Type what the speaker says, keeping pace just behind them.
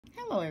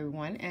Hello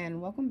everyone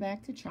and welcome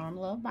back to Charm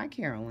Love by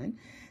Carolyn.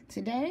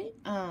 Today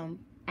I'm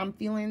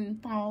feeling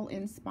fall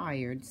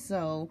inspired,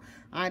 so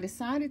I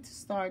decided to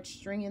start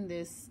stringing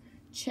this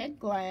Czech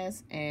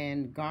glass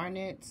and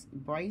garnet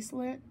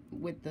bracelet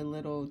with the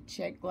little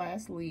Czech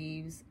glass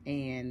leaves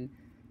and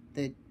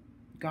the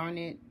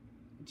garnet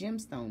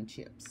gemstone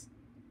chips.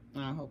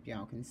 I hope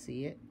y'all can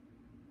see it.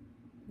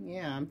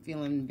 Yeah, I'm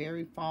feeling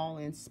very fall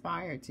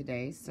inspired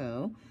today,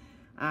 so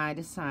I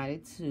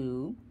decided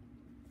to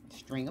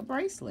string a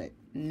bracelet.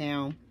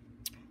 Now,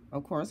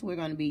 of course, we're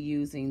going to be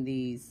using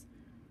these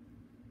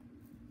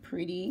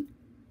pretty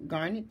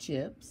garnet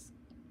chips.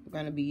 We're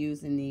going to be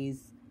using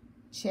these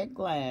Czech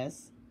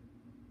glass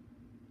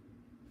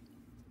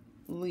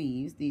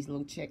leaves, these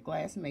little Czech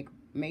glass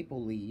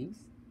maple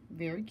leaves.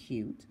 Very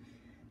cute.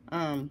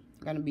 Going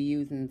to be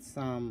using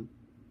some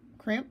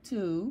crimp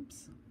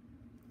tubes,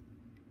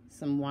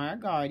 some wire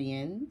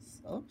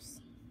guardians.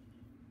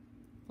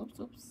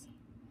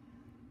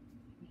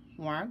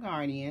 Wire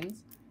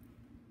guardians,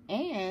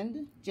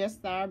 and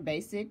just our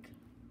basic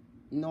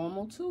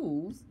normal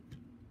tools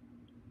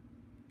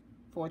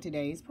for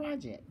today's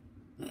project.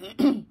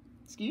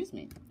 Excuse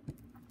me.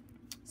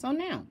 So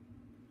now,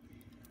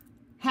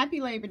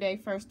 happy Labor Day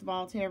first of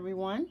all to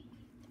everyone.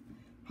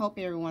 Hope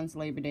everyone's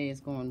Labor Day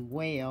is going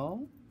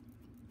well.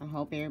 I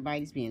hope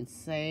everybody's being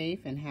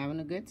safe and having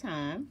a good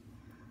time.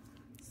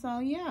 So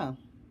yeah,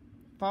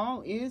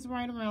 fall is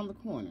right around the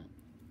corner.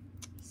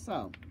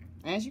 So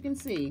as you can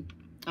see,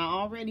 I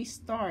already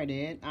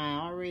started.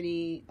 I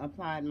already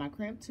applied my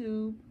crimp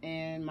tube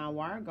and my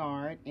wire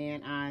guard,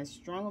 and I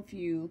strung a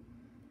few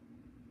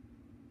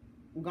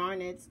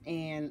garnets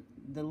and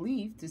the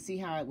leaf to see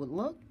how it would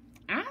look.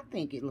 I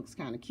think it looks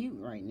kind of cute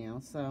right now,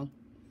 so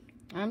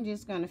I'm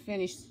just going to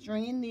finish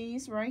stringing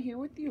these right here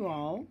with you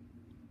all.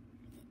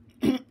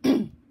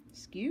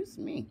 Excuse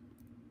me.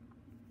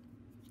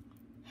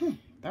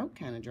 Throat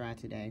kind of dry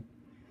today.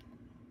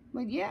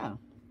 But yeah,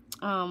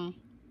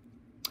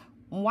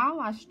 while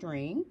I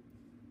string,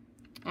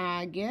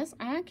 I guess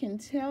I can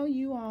tell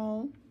you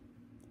all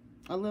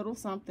a little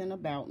something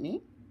about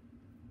me.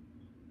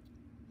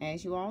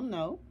 As you all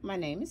know, my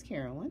name is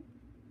Carolyn,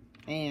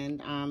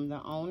 and I'm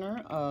the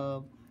owner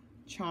of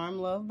Charm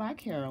Love by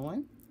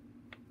Carolyn.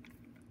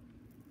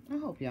 I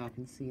hope y'all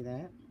can see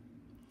that.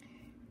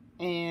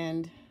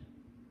 And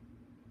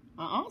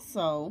I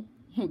also,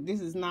 this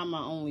is not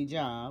my only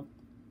job.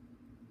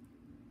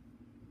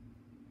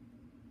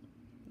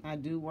 I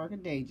do work a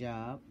day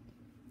job.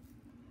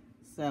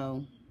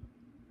 So,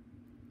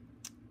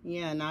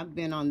 yeah, and I've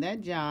been on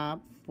that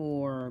job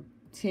for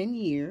 10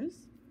 years.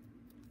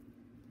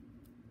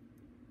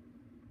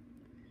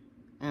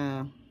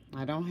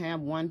 I don't have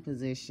one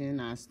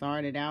position. I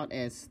started out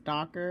as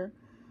stalker,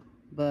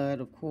 but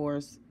of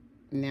course,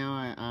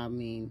 now I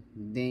mean,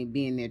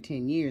 being there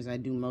 10 years, I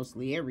do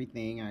mostly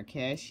everything. I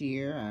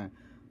cashier, I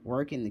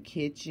work in the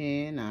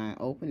kitchen, I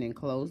open and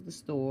close the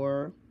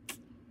store,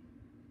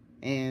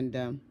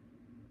 and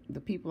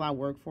the people I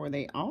work for,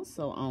 they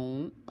also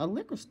own a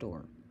liquor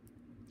store,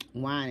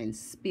 wine and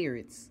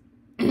spirits.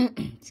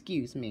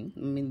 Excuse me.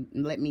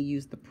 Let me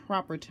use the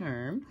proper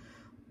term,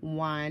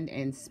 wine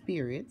and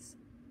spirits.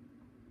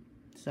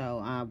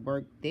 So I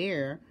work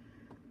there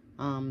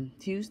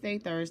Tuesday,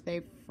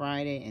 Thursday,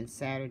 Friday, and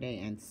Saturday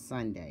and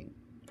Sunday,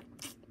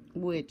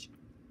 which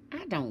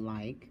I don't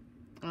like.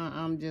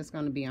 I'm just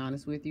going to be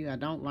honest with you. I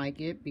don't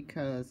like it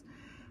because,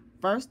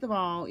 first of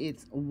all,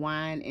 it's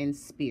wine and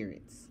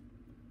spirits.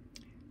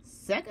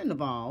 Second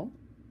of all,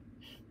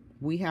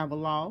 we have a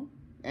law,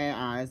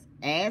 as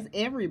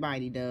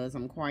everybody does,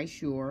 I'm quite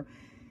sure,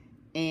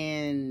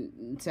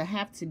 and to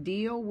have to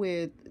deal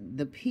with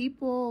the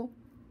people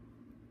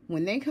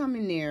when they come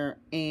in there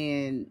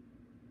and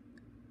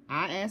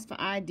I ask for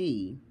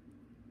ID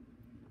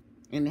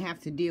and have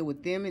to deal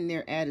with them and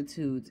their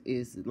attitudes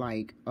is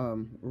like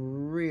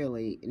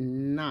really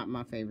not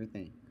my favorite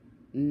thing.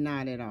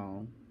 Not at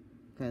all.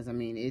 Because I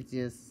mean,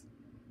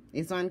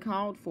 it's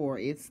uncalled for.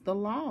 It's the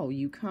law.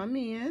 You come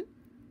in,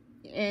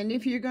 and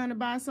if you're going to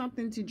buy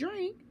something to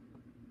drink,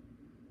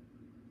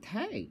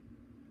 hey,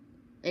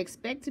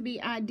 expect to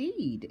be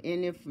ID'd.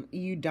 And if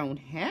you don't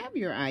have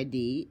your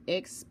ID,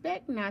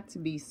 expect not to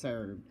be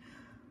served.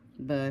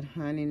 But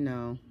honey,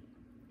 no.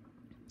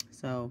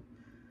 So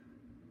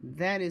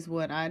that is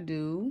what I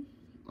do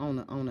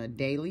on a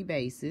daily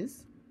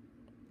basis.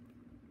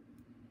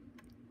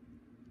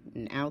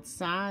 And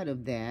outside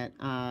of that,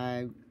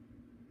 I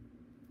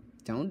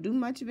don't do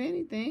much of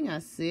anything. I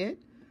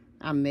sit,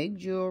 I make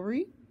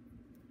jewelry.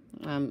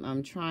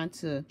 I'm trying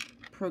to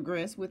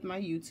progress with my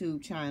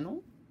YouTube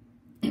channel.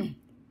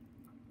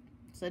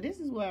 So this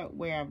is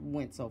where I've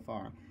went so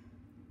far.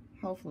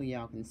 Hopefully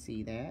y'all can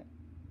see that.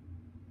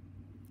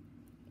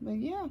 But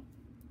yeah.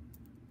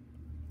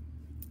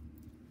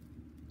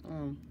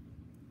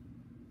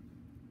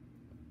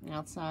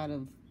 Outside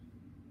of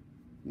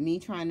me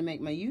trying to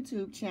make my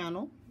YouTube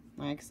channel,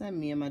 like I said,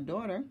 me and my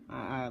daughter,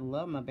 I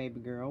love my baby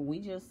girl. We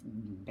just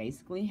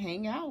basically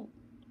hang out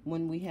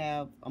when we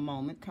have a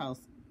moment, because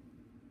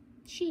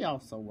she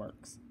also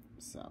works.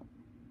 So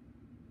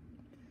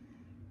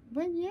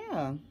But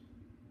yeah,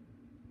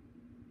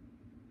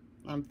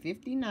 I'm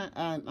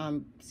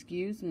 59.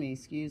 Excuse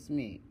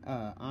me.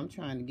 I'm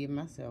trying to give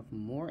myself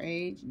more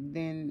age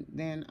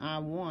than I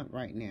want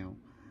right now.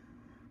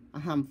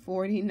 I'm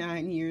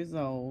 49 years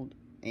old,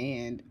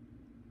 and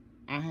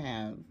I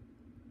have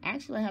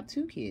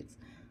 2 kids.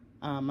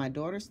 My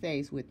daughter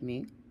stays with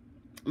me.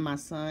 My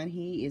son,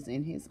 he is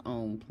in his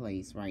own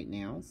place right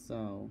now.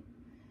 So,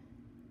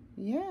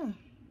 yeah,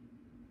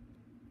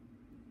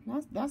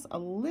 that's a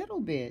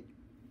little bit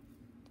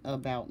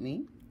about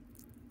me.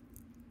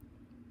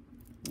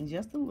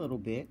 Just a little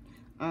bit.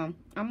 I'm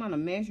gonna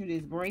measure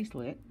this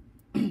bracelet.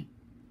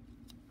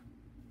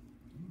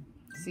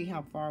 See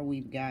how far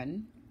we've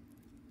gotten.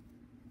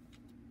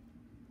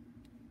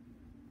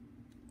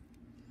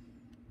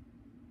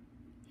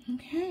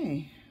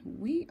 Okay,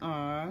 we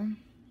are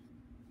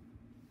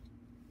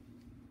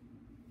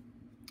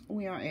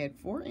at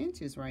 4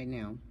 inches right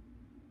now.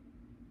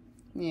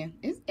 Yeah,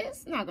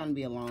 it's not gonna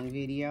be a long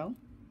video.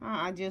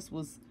 I just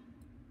was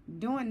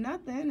doing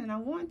nothing, and I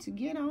want to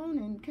get on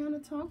and kind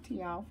of talk to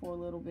y'all for a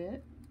little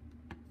bit.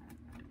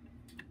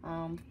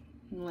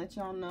 Let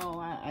y'all know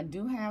I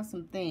do have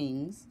some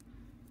things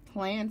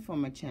planned for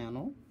my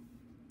channel,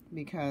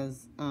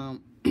 because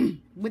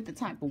with the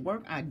type of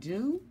work I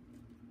do,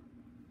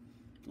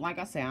 like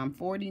I say, I'm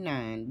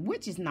 49,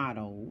 which is not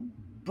old,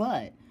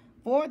 but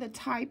for the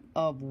type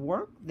of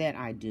work that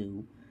I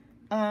do,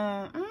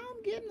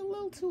 I'm getting a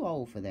little too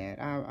old for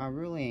that. I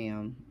really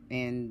am.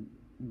 And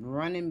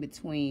running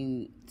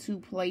between 2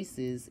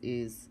 places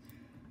is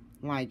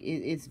like,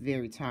 it's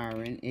very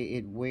tiring.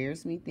 It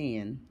wears me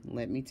thin,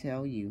 let me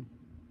tell you.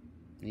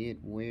 It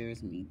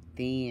wears me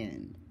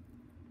thin.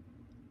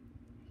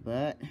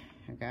 But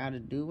I gotta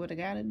do what I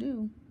gotta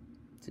do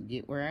to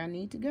get where I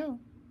need to go.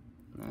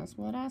 That's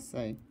what I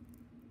say.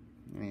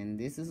 And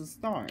this is a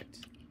start.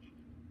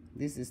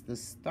 This is the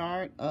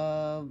start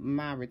of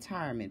my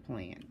retirement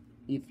plan,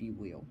 if you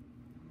will.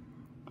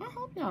 I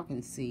hope y'all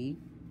can see.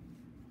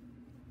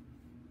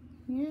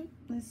 Yeah,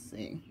 let's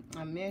see.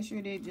 I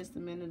measured it just a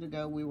minute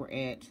ago. We were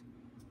at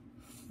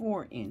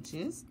 4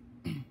 inches.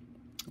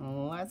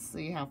 Let's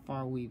see how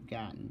far we've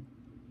gotten.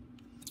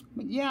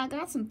 But yeah, I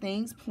got some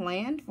things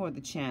planned for the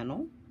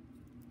channel.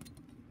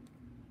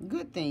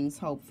 Good things,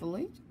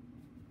 hopefully.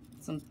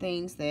 Some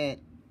things that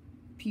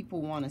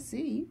people want to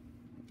see,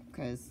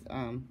 because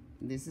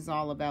this is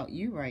all about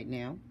you right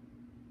now.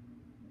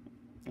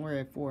 We're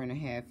at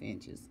 4.5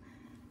 inches.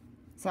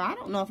 So I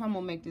don't know if I'm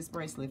gonna make this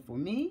bracelet for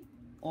me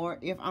or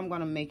if I'm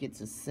gonna make it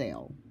to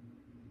sell.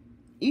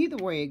 Either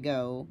way it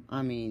go,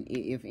 I mean,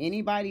 if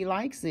anybody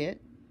likes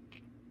it,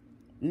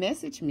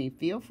 message me.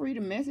 Feel free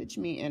to message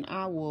me, and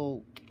I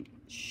will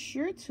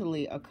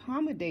surely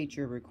accommodate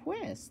your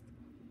request.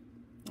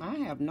 I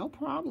have no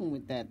problem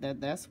with that.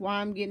 That's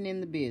why I'm getting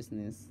in the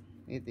business.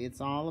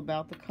 It's all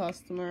about the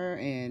customer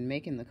and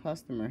making the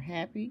customer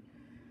happy.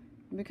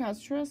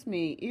 Because trust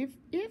me, if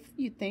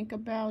you think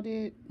about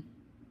it,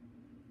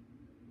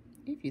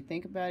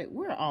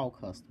 we're all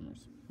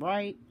customers,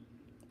 right?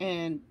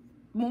 And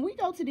when we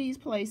go to these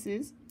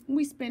places,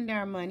 we spend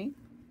our money.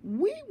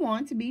 We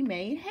want to be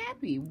made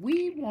happy.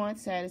 We want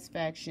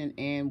satisfaction,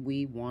 and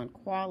we want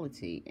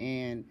quality.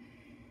 And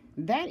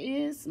that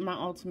is my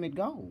ultimate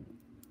goal,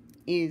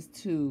 is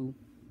to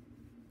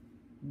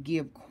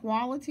give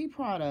quality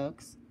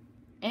products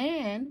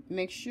and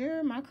make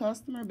sure my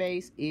customer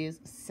base is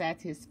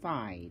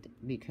satisfied.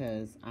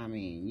 Because, I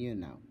mean, you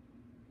know,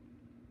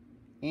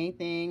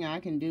 anything I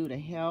can do to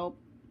help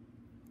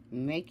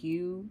make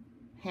you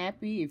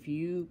happy if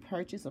you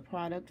purchase a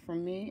product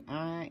from me,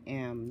 I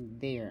am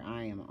there.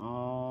 I am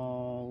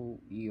all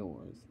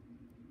yours.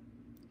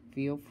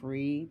 Feel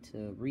free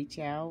to reach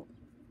out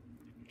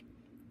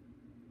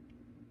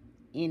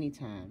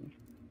anytime.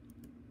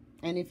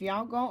 And if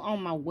y'all go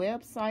on my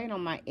website,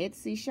 on my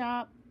Etsy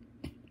shop,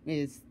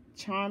 it's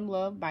Charm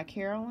Love by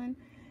Carolyn.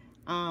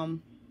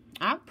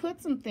 I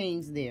put some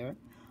things there,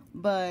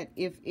 but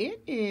if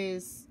it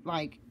is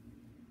like,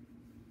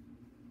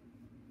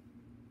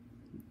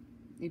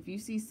 if you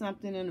see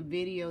something in a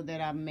video that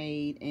I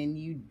made and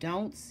you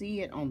don't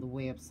see it on the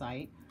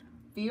website,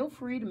 feel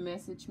free to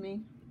message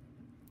me.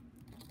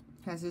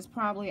 Because it's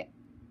probably,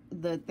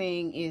 the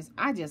thing is,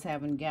 I just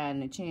haven't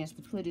gotten a chance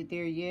to put it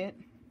there yet.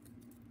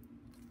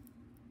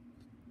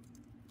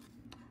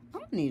 I'm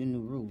going to need a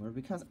new ruler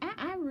because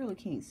I really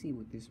can't see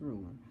with this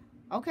ruler.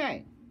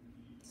 Okay,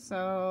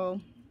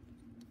 so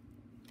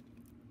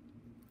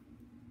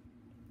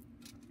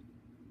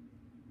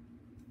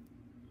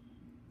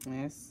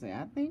let's see.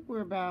 I think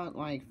we're about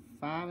like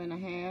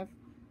 5.5.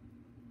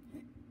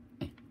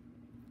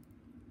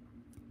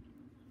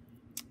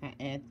 I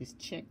add this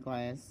Czech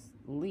glass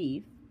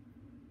leaf.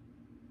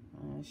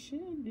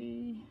 Should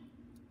be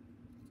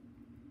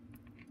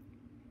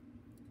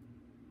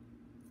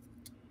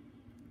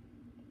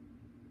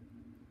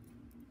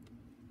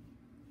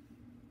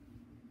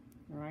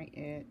right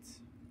at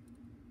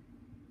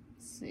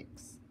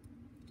 6.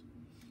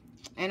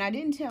 And I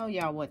didn't tell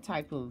y'all what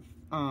type of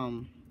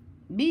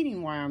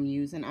beading wire I'm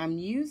using. I'm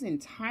using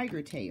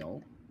tiger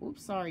tail.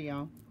 Oops, sorry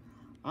y'all.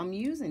 I'm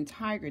using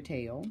tiger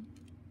tail,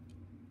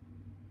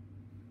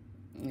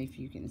 if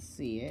you can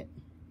see it.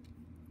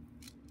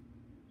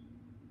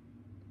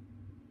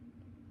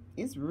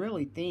 It's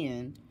really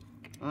thin.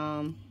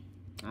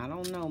 I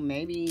don't know,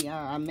 maybe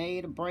I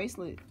made a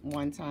bracelet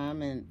one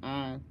time and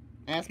I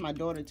asked my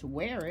daughter to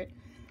wear it,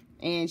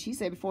 and she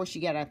said before she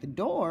got out the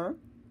door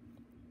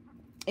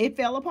it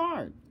fell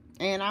apart,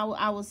 and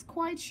I was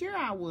quite sure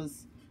I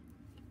was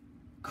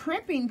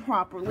crimping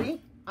properly.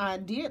 I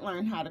did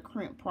learn how to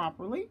crimp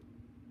properly,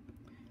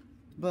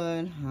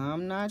 but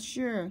I'm not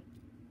sure.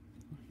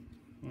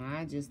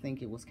 I just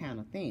think it was kind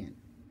of thin.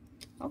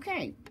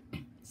 Okay,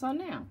 so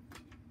now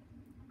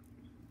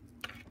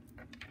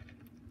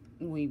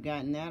we've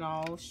gotten that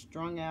all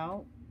strung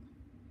out.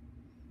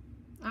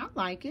 I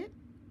like it.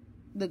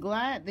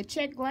 The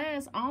Czech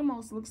glass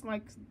almost look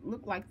like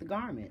the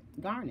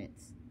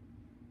garnets.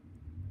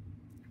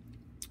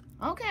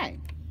 Okay,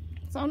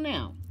 so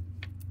now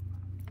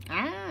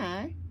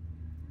I'm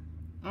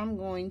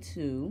going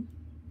to,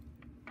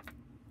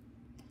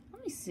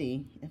 let me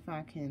see if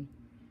I can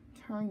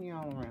turn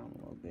y'all around a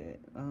little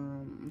bit.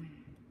 Well,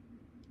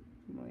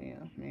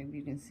 yeah, maybe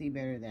you can see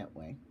better that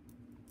way.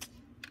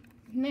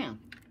 Now,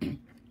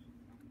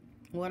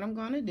 what I'm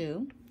going to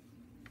do,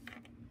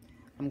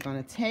 I'm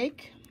going to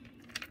take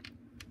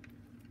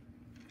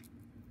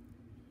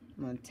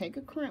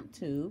a crimp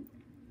tube,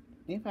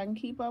 if I can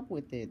keep up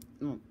with it.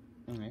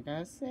 Like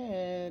I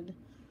said,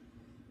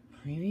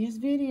 previous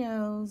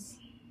videos,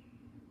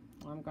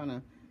 I'm going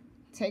to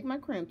take my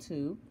crimp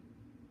tube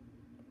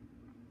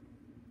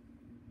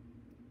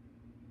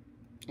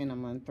and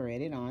I'm going to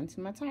thread it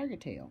onto my tiger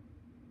tail.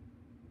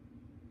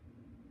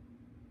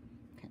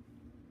 Okay.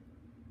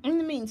 In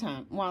the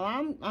meantime, while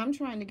I'm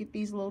trying to get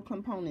these little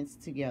components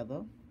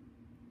together,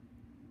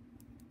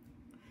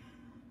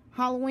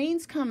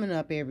 Halloween's coming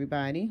up,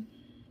 everybody.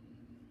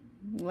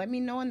 Let me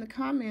know in the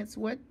comments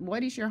what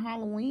is your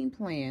Halloween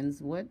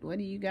plans? What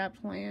do you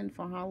got planned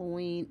for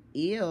Halloween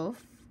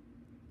if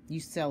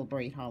you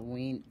celebrate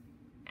Halloween?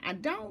 I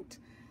don't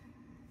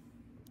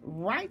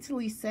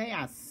rightly say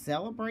I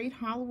celebrate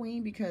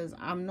Halloween because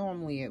I'm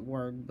normally at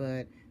work,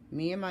 but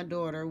me and my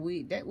daughter,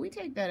 we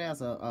take that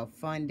as a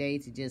fun day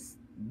to just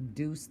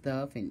do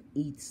stuff and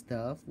eat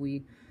stuff.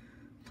 We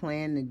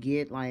plan to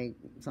get, like,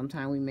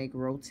 sometimes we make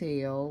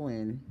rotel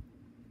and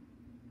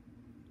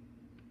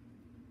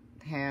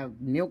have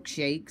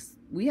milkshakes.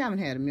 We haven't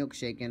had a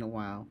milkshake in a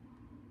while.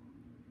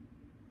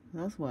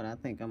 That's what I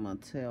think I'm gonna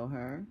tell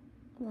her.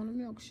 I want a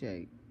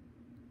milkshake.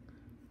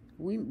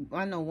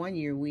 I know one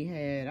year we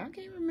had, I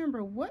can't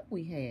remember what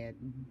we had,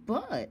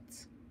 but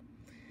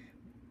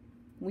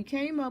we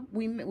came up,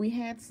 we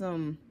had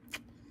some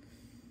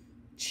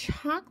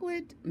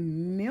chocolate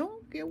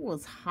milk. It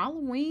was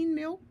Halloween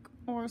milk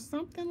or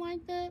something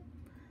like that,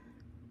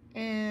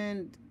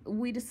 and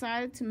we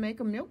decided to make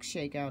a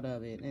milkshake out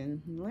of it,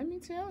 and let me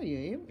tell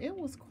you, it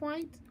was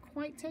quite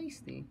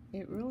tasty.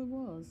 It really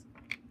was.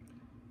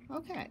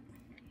 Okay,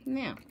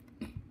 now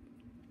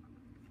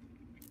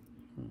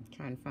I'm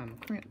trying to find my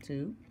crimp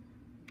tube.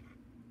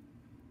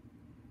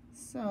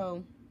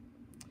 So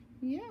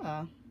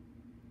yeah,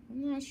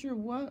 I'm not sure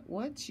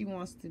what she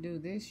wants to do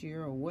this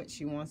year or what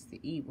she wants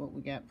to eat, what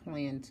we got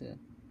planned to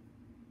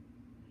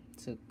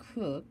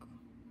cook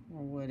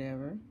or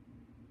whatever.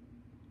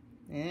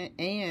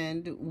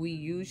 And we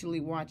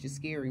usually watch a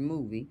scary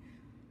movie.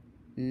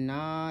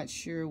 Not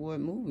sure what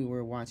movie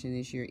we're watching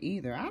this year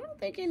either. I don't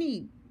think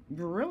any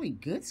really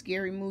good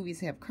scary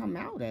movies have come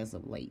out as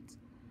of late.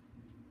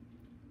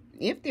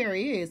 If there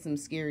is some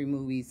scary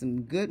movies,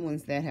 some good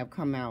ones that have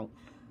come out,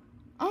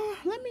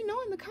 let me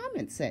know in the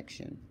comment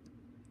section.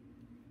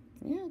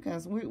 Yeah,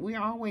 because we're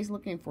always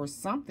looking for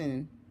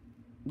something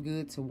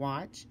good to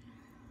watch.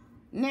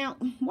 Now,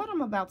 what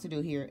I'm about to do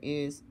here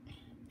is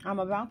I'm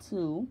about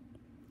to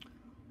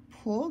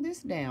pull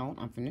this down.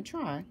 I'm finna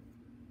try.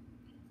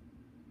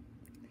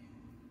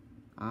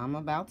 I'm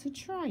about to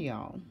try,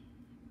 y'all.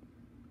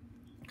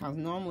 Because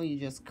normally you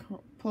just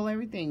pull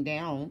everything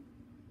down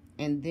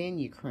and then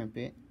you crimp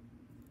it.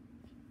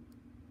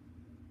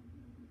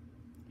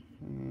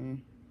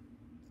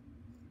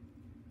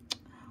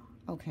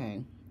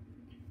 Okay.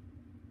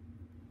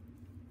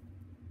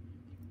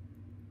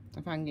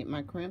 If I can get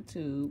my crimp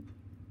tube.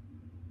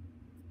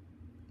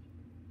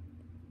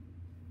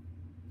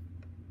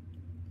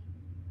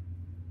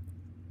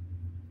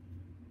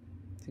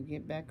 To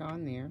get back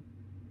on there.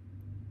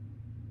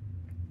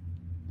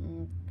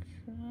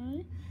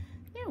 Okay,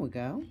 there we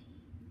go.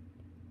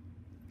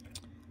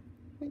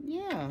 But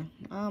yeah,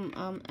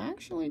 I'm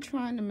actually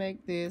trying to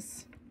make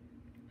this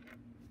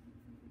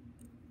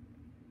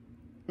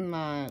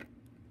my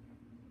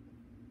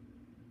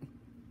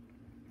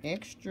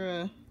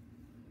extra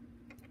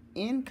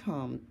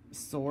income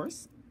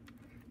source.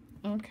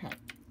 Okay,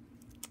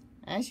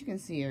 as you can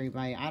see,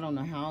 everybody, I don't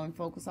know how in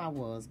focus I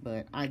was,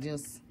 but I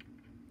just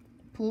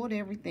pulled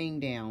everything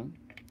down.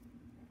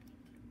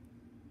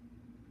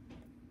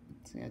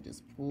 See, I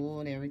just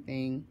pulled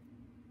everything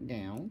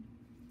down.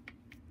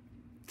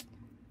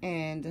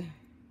 And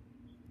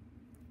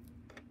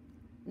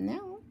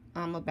now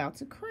I'm about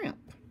to crimp.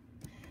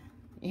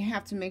 You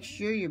have to make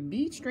sure your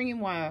bead string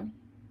and wire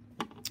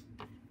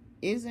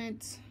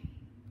isn't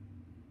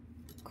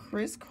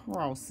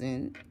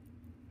crisscrossing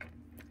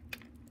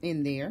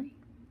in there.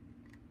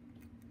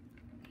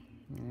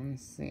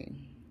 Let's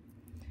see.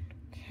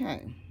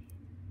 Okay.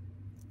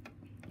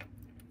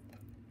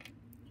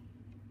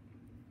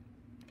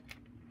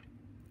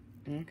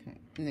 Okay,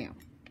 now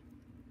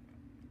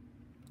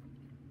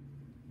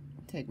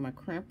take my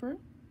crimper,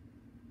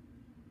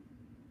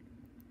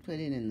 put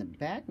it in the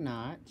back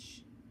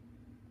notch,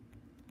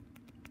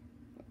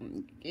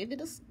 give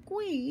it a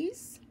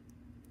squeeze,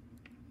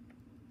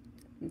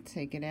 and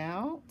take it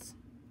out.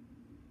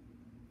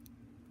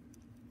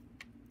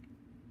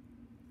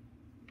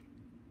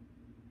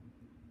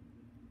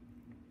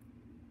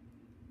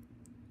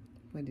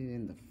 Put it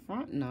in the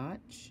front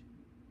notch.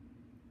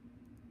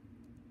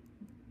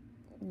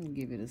 And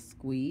give it a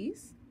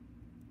squeeze.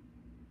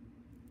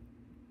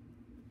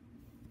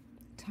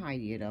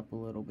 Tidy it up a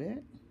little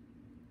bit.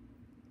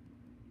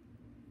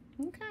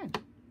 Okay.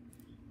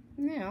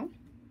 Now,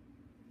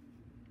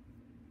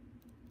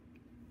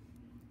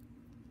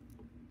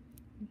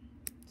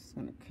 just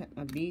gonna cut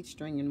my bead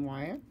string and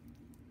wire.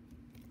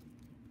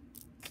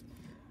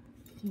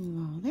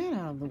 Move all that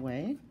out of the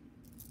way.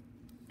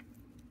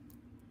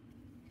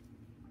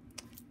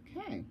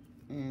 Okay,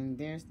 and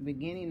there's the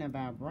beginning of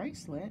our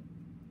bracelet.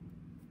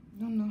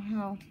 I don't know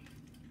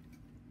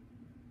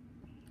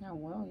how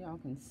well y'all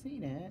can see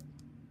that.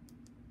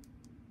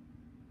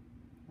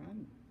 I'll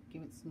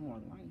give it some more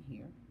light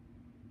here.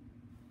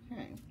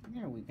 Okay,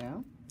 there we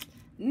go.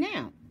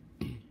 Now,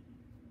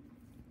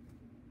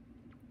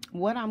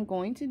 what I'm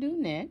going to do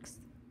next,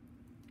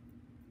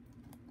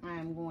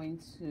 I'm going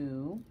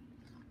to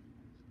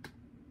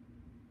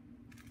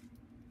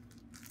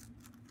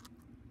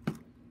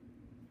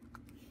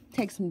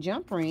take some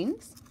jump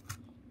rings.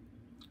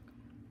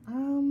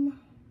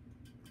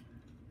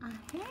 I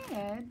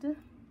had,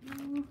 I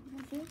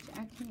guess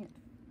I can't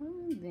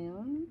find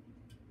them.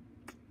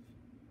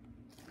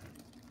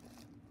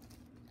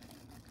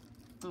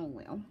 Oh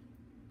well.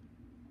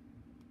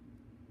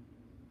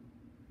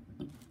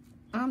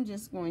 I'm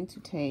just going to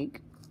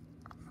take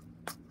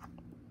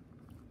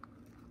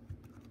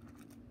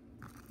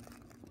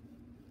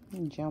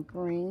jump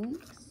rings.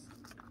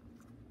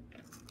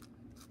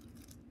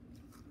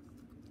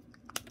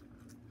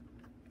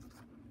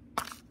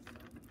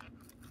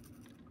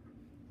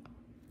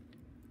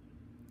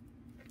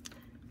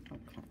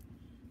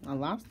 A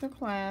lobster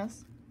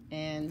clasp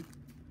and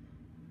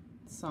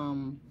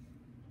some,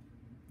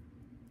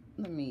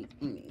 let me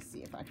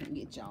see if I can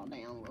get y'all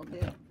down a little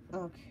bit.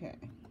 Okay,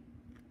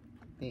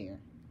 there.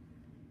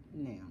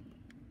 Now,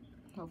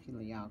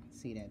 hopefully y'all can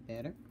see that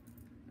better.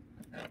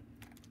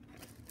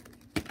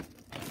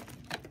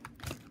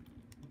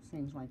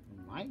 Seems like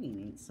the lighting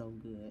ain't so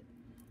good.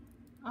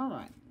 All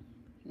right,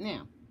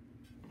 now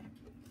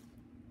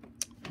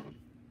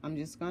I'm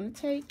just gonna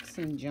take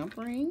some jump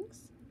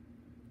rings.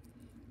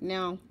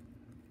 Now,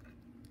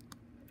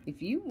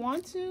 if you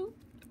want to,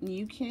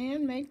 you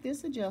can make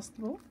this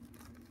adjustable.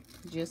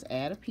 Just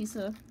add a piece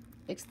of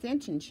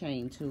extension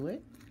chain to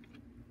it.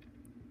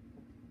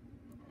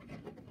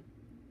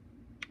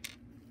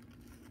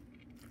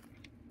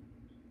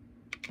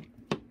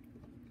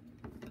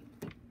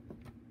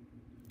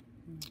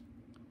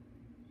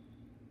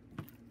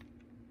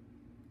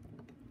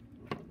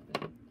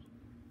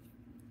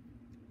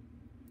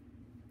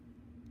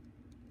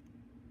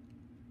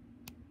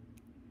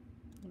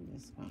 I'm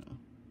just gonna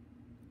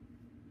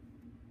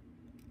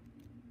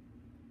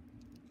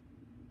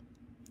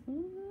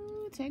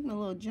take my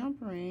little jump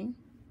ring.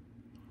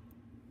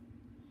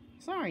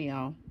 Sorry,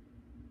 y'all.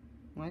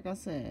 Like I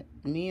said,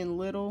 me and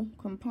little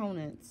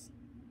components,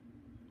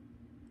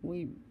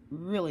 we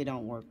really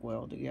don't work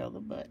well together,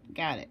 but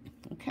got it.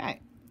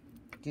 Okay.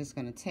 Just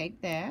gonna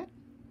take that.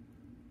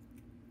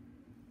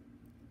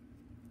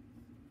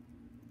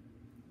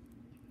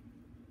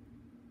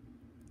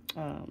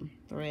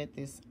 Thread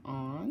this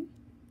on.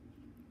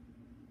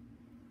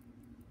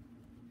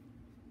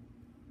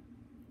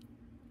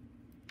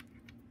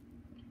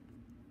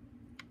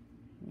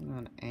 I'm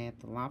going to add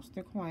the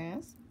lobster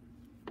clasp.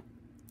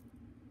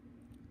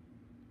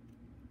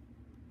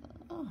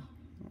 I'm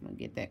going to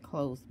get that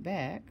closed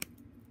back.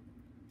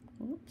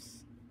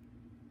 Oops.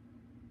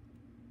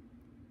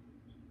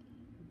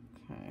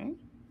 Okay.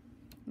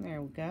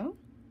 There we go.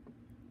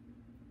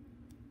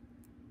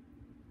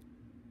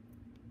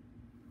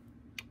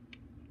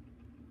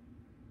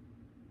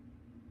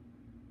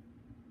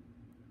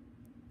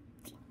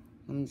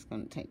 I'm just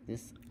going to take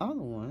this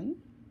other one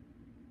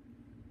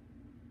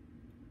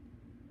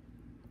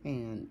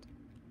and,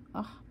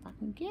 if I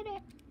can get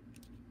it.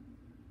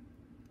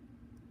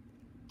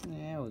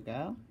 There we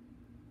go.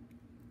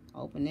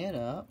 Open it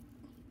up.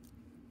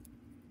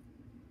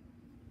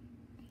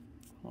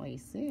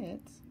 Place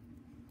it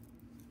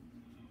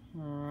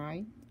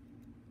right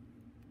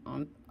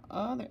on the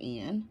other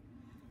end.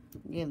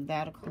 Give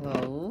that a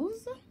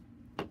close.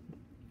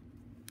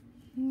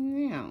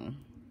 Now,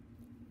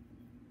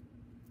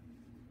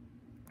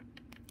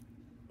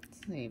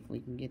 see if we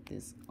can get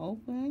this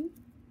open.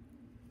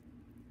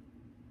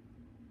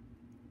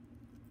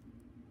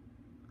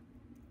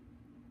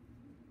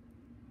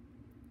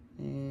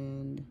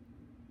 And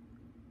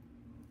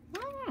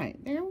all right,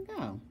 there we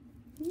go.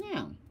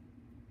 Now,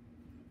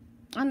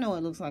 I know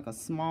it looks like a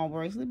small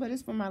bracelet, but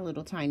it's for my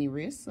little tiny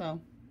wrist,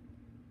 so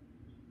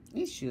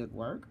it should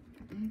work.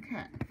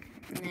 Okay,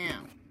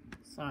 now,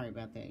 sorry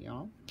about that,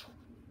 y'all.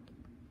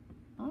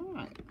 All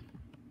right,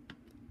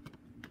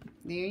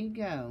 there you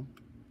go.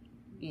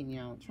 Again,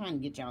 y'all, trying to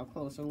get y'all a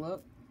closer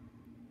look.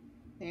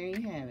 There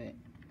you have it.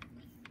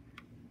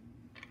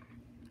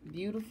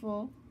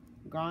 Beautiful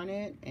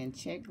garnet and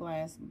Czech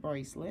glass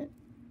bracelet.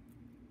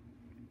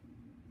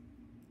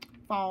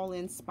 Fall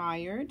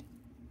inspired.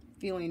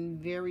 Feeling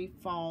very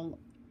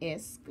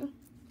fall-esque.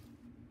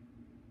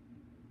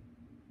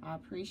 I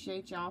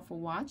appreciate y'all for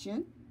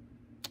watching.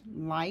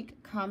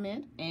 Like,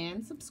 comment,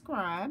 and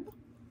subscribe.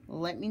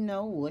 Let me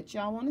know what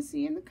y'all want to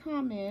see in the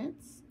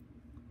comments.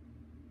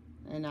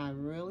 And I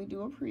really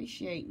do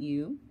appreciate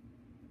you.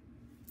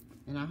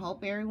 And I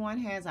hope everyone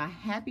has a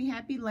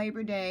happy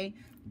Labor Day.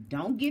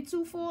 Don't get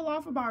too full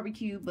off of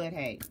barbecue, but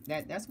hey,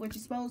 that's what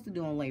you're supposed to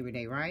do on Labor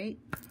Day, right?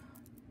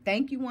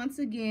 Thank you once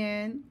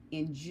again.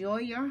 Enjoy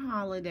your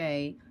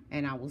holiday,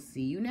 and I will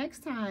see you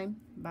next time.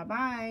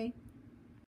 Bye-bye.